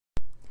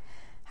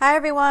Hi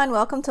everyone,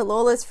 welcome to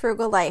Lola's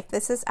Frugal Life.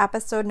 This is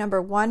episode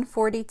number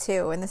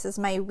 142, and this is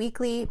my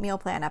weekly meal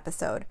plan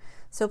episode.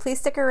 So please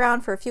stick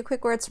around for a few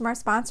quick words from our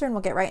sponsor, and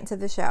we'll get right into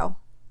the show.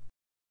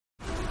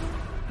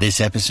 This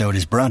episode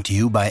is brought to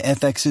you by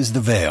FX's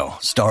The Veil,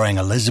 starring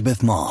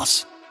Elizabeth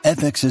Moss.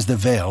 FX's The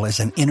Veil is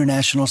an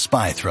international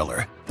spy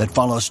thriller that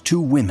follows two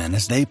women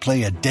as they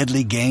play a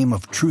deadly game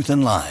of truth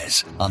and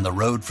lies on the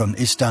road from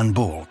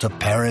Istanbul to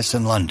Paris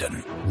and London.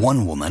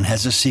 One woman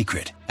has a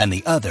secret, and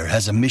the other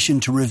has a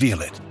mission to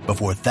reveal it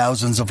before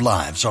thousands of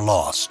lives are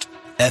lost.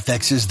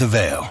 FX's The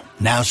Veil,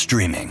 now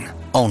streaming,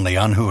 only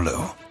on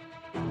Hulu.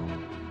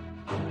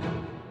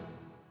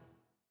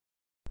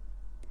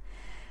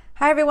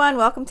 Hi everyone,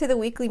 welcome to the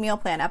weekly meal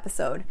plan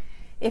episode.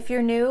 If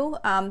you're new,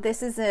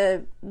 this is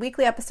a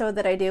weekly episode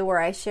that I do where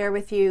I share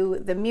with you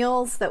the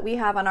meals that we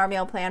have on our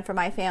meal plan for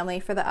my family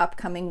for the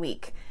upcoming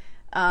week.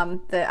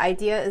 The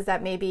idea is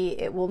that maybe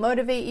it will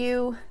motivate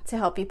you to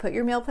help you put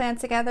your meal plan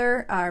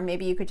together, or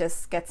maybe you could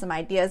just get some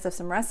ideas of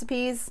some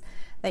recipes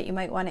that you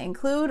might want to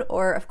include,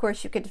 or of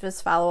course you could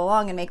just follow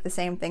along and make the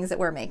same things that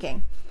we're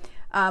making.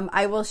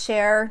 I will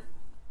share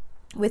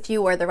with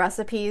you where the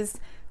recipes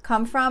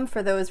come from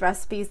for those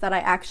recipes that I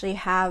actually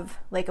have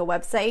like a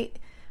website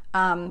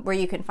where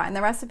you can find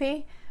the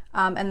recipe,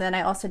 and then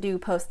I also do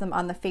post them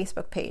on the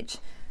Facebook page.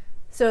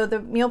 So the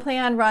meal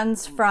plan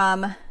runs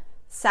from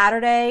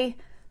Saturday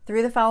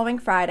through the following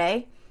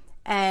Friday,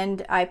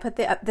 and I put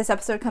this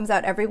episode comes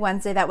out every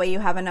Wednesday. That way you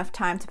have enough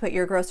time to put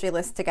your grocery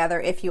list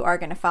together if you are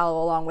going to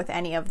follow along with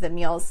any of the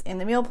meals in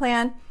the meal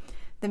plan.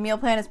 The meal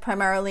plan is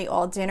primarily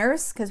all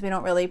dinners because we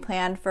don't really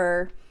plan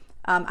for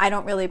I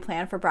don't really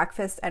plan for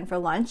breakfast and for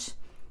lunch.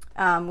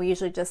 We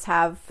usually just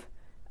have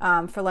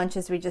for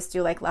lunches, we just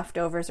do like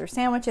leftovers or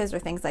sandwiches or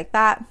things like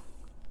that.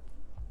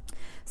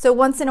 So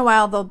once in a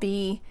while, there'll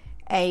be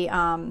a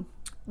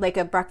like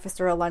a breakfast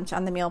or a lunch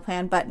on the meal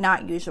plan, but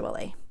not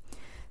usually.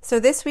 So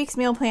this week's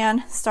meal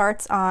plan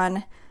starts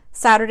on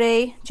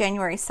Saturday,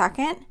 January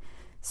 2nd.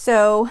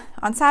 So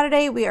on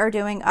Saturday, we are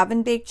doing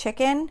oven baked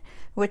chicken,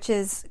 which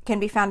can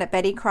be found at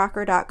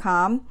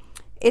bettycrocker.com.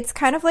 It's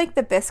kind of like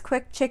the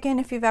Bisquick chicken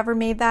if you've ever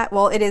made that.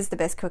 Well, it is the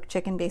Bisquick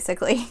chicken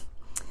basically.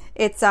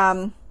 It's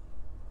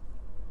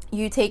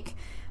you take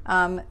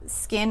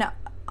skin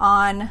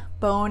on,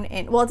 bone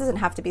in. Well, it doesn't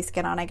have to be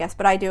skin on, I guess,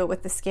 but I do it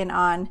with the skin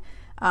on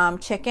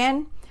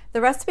chicken. The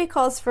recipe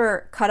calls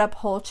for cut up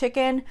whole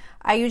chicken.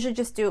 I usually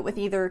just do it with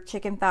either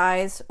chicken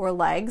thighs or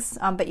legs,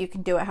 but you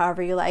can do it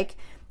however you like.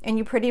 And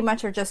you pretty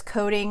much are just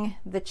coating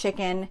the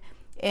chicken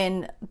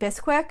in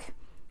Bisquick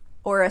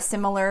or a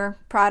similar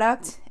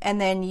product, and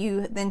then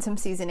some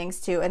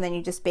seasonings too, and then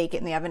you just bake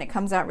it in the oven. It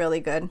comes out really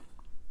good.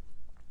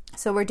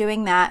 So we're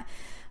doing that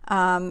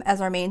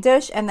as our main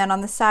dish, and then on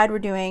the side we're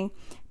doing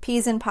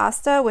peas and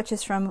pasta, which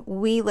is from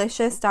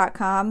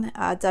weelicious.com,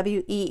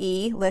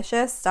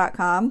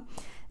 weelicious.com,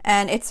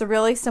 and it's a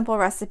really simple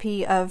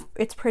recipe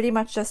it's pretty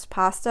much just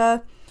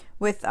pasta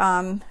with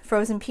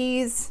frozen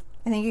peas.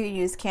 I think you can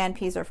use canned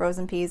peas or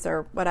frozen peas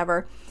or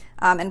whatever,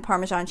 and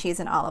Parmesan cheese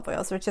and olive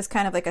oil. So it's just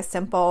kind of like a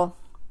simple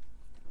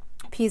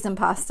peas and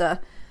pasta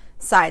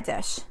side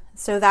dish.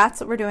 So that's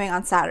what we're doing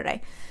on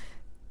Saturday.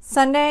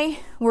 Sunday,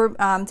 we're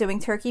doing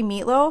turkey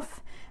meatloaf,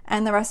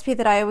 and the recipe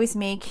that I always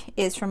make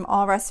is from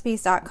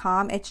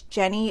allrecipes.com. It's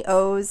Jennie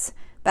O's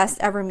Best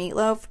Ever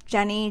Meatloaf.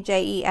 Jennie,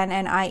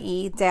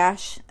 Jennie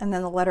dash, and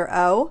then the letter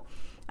O,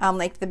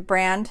 like the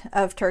brand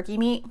of turkey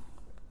meat.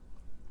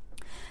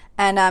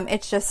 And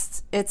it's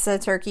a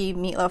turkey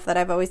meatloaf that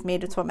I've always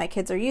made. It's what my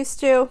kids are used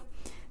to.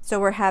 So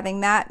we're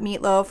having that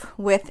meatloaf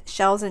with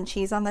shells and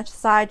cheese on the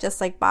side,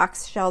 just like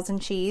boxed shells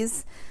and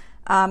cheese.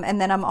 And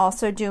then I'm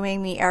also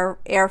doing the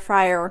air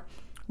fryer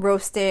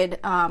roasted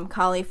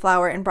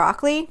cauliflower and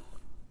broccoli.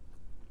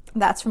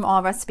 That's from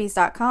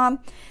allrecipes.com,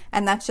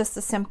 and that's just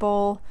a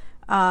simple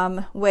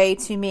way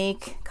to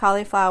make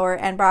cauliflower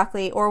and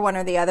broccoli, or one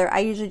or the other. I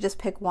usually just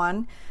pick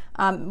one,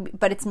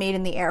 but it's made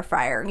in the air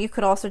fryer. You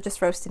could also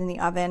just roast it in the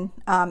oven,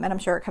 and I'm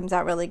sure it comes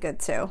out really good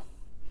too.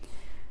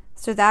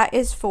 So that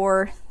is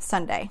for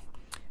Sunday.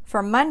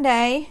 For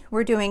Monday,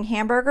 we're doing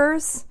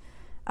hamburgers.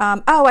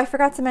 I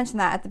forgot to mention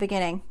that at the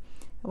beginning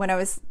when I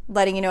was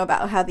letting you know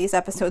about how these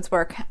episodes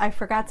work. I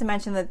forgot to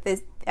mention that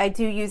I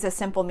do use a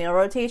simple meal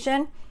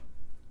rotation.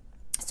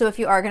 So if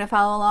you are going to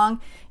follow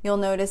along, you'll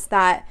notice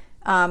that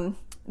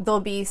there'll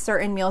be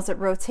certain meals that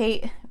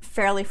rotate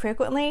fairly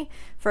frequently.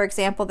 For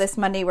example, this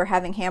Monday we're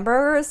having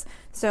hamburgers.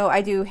 So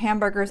I do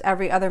hamburgers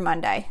every other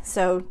Monday.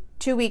 So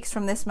 2 weeks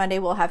from this Monday,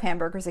 we'll have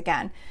hamburgers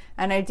again.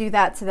 And I do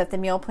that so that the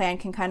meal plan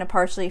can kind of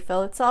partially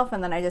fill itself,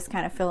 and then I just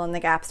kind of fill in the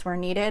gaps where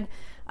needed.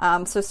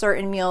 So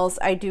certain meals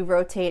I do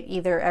rotate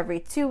either every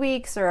 2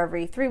 weeks or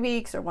every 3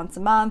 weeks or once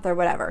a month or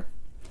whatever.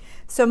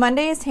 So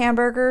Monday is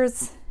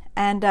hamburgers,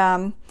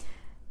 and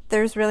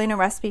there's really no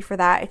recipe for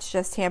that. It's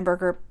just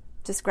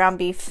ground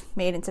beef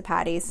made into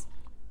patties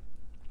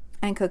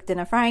and cooked in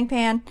a frying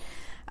pan.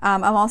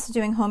 I'm also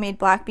doing homemade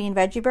black bean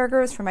veggie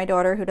burgers for my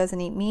daughter who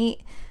doesn't eat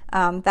meat.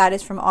 That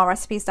is from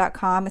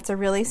allrecipes.com. It's a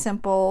really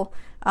simple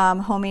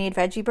homemade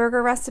veggie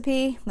burger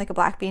recipe, like a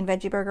black bean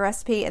veggie burger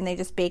recipe, and they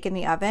just bake in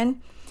the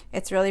oven.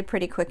 It's really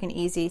pretty quick and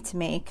easy to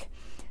make.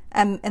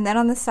 And then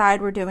on the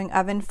side, we're doing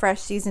oven fresh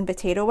seasoned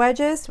potato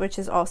wedges, which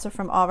is also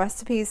from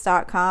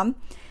allrecipes.com.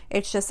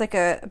 It's just like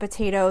a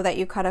potato that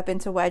you cut up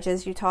into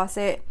wedges. You toss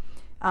it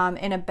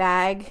in a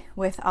bag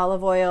with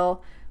olive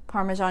oil,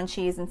 Parmesan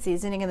cheese, and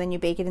seasoning, and then you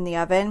bake it in the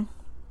oven.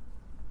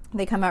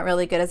 They come out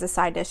really good as a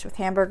side dish with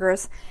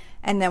hamburgers.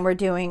 And then we're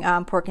doing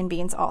pork and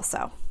beans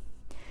also.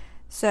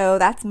 So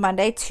that's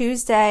Monday.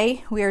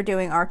 Tuesday, we are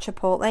doing our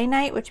Chipotle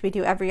night, which we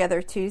do every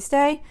other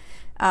Tuesday.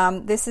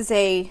 This is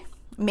a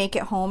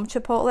make-it-home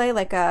Chipotle,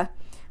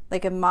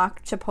 like a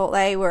mock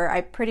Chipotle,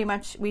 where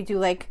we do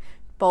like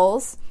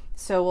bowls.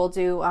 So we'll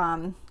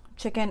do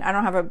chicken. I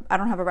don't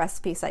have a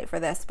recipe site for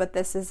this, but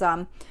this is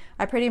I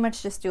pretty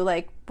much just do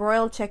like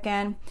broiled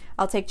chicken.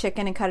 I'll take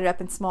chicken and cut it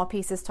up in small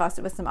pieces, toss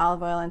it with some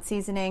olive oil and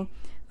seasoning,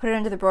 put it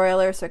into the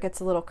broiler so it gets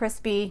a little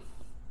crispy,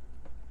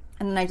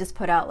 and then I just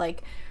put out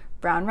like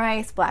brown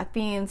rice, black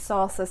beans,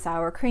 salsa,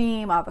 sour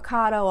cream,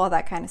 avocado, all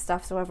that kind of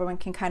stuff, so everyone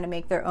can kind of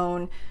make their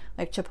own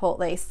like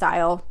Chipotle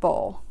style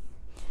bowl.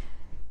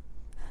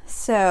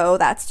 So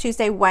that's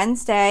Tuesday.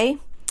 Wednesday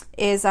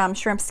is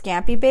shrimp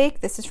scampi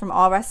bake. This is from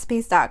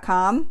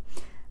allrecipes.com.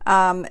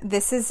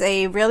 This is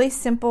a really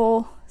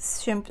simple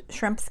shrimp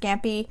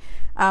scampi.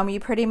 You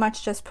pretty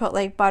much just put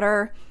like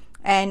butter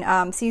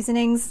and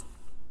seasonings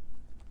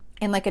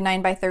in like a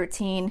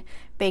 9x13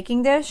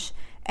 baking dish,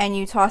 and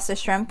you toss the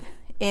shrimp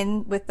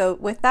in with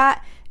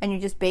that, and you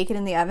just bake it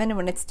in the oven. And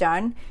when it's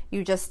done,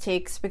 you just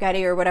take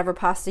spaghetti or whatever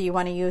pasta you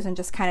want to use and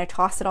just kind of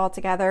toss it all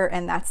together,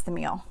 and that's the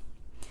meal.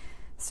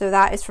 So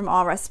that is from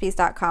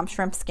allrecipes.com,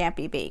 shrimp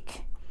scampi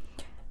bake.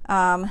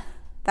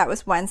 That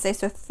was Wednesday.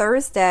 So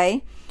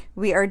Thursday,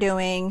 we are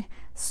doing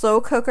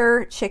slow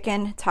cooker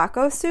chicken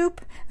taco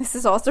soup. This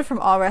is also from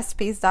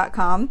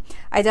allrecipes.com.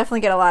 I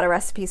definitely get a lot of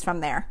recipes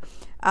from there.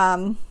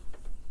 And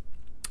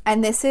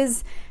this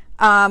is,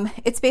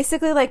 it's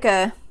basically like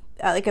a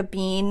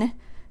bean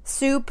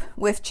soup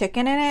with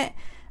chicken in it.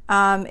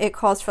 It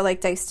calls for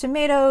like diced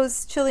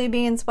tomatoes, chili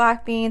beans,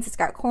 black beans. It's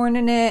got corn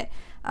in it,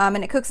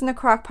 and it cooks in the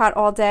crock pot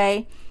all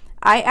day.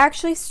 I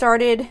actually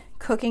started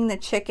cooking the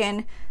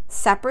chicken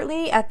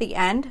separately at the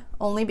end,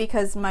 only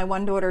because my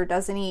one daughter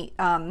doesn't eat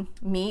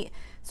meat.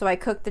 So I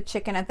cook the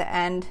chicken at the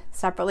end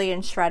separately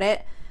and shred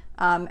it.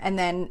 And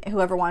then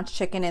whoever wants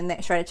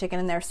shredded chicken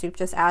in their soup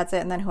just adds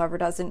it. And then whoever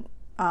doesn't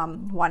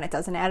want it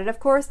doesn't add it, of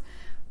course.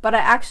 But I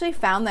actually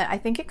found that I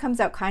think it comes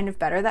out kind of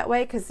better that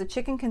way, because the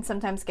chicken can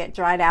sometimes get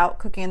dried out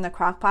cooking in the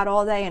crock pot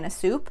all day in a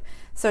soup.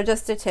 So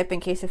just a tip in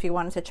case if you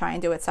wanted to try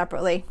and do it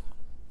separately.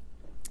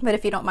 But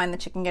if you don't mind the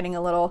chicken getting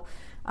a little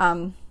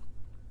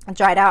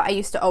dried out, I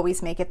used to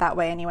always make it that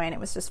way anyway, and it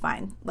was just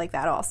fine like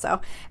that also.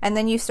 And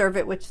then you serve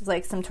it with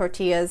like some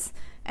tortillas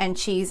and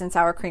cheese and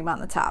sour cream on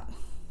the top.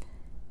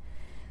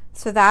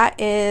 So that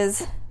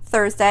is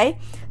Thursday.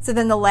 So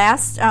then the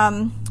last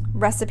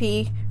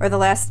recipe, or the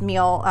last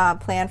meal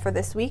plan for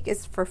this week,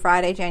 is for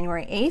Friday,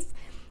 January 8th.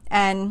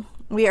 And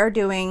we are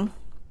doing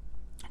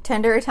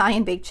tender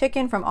Italian baked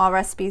chicken from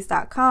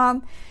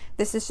allrecipes.com.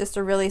 This is just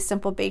a really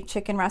simple baked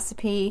chicken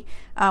recipe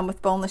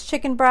with boneless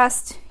chicken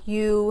breast.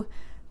 You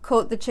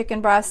coat the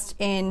chicken breast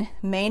in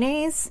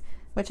mayonnaise,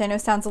 which I know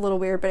sounds a little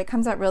weird, but it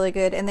comes out really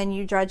good. And then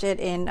you dredge it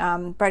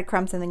in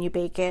breadcrumbs, and then you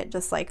bake it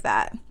just like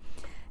that.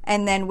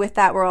 And then with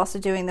that, we're also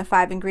doing the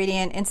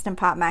 5-ingredient Instant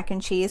Pot mac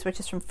and cheese, which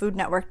is from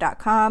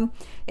foodnetwork.com.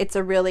 It's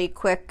a really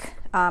quick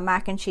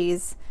mac and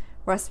cheese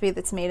recipe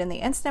that's made in the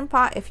Instant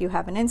Pot if you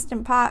have an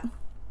Instant Pot.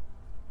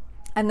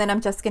 And then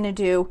I'm just going to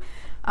do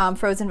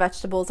frozen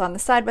vegetables on the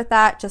side with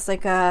that, just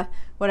like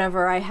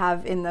whatever I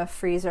have in the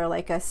freezer,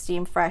 like a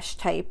steam fresh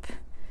type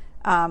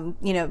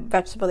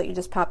vegetable that you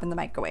just pop in the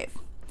microwave.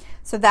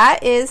 So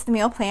that is the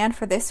meal plan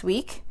for this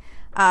week.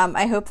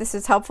 I hope this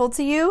is helpful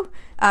to you.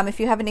 If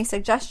you have any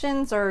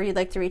suggestions or you'd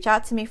like to reach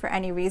out to me for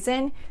any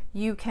reason,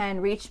 you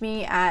can reach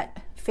me at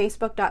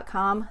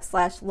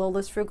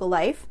facebook.com/Lola's Frugal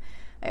Life.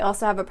 I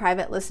also have a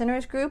private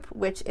listeners group,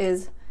 which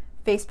is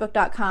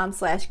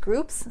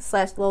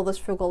facebook.com/groups/Lola's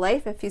Frugal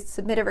Life. If you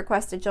submit a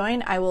request to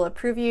join, I will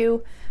approve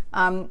you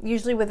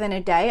usually within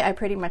a day. I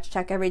pretty much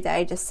check every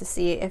day just to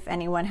see if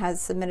anyone has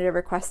submitted a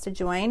request to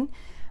join.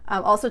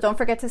 Also, don't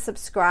forget to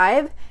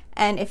subscribe,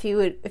 and if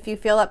you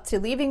feel up to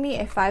leaving me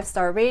a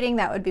 5-star rating,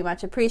 that would be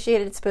much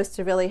appreciated. It's supposed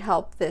to really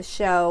help this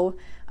show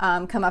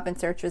come up in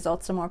search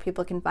results so more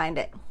people can find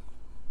it.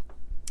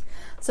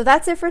 So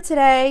that's it for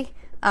today.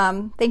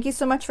 Thank you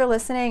so much for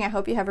listening. I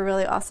hope you have a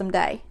really awesome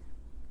day.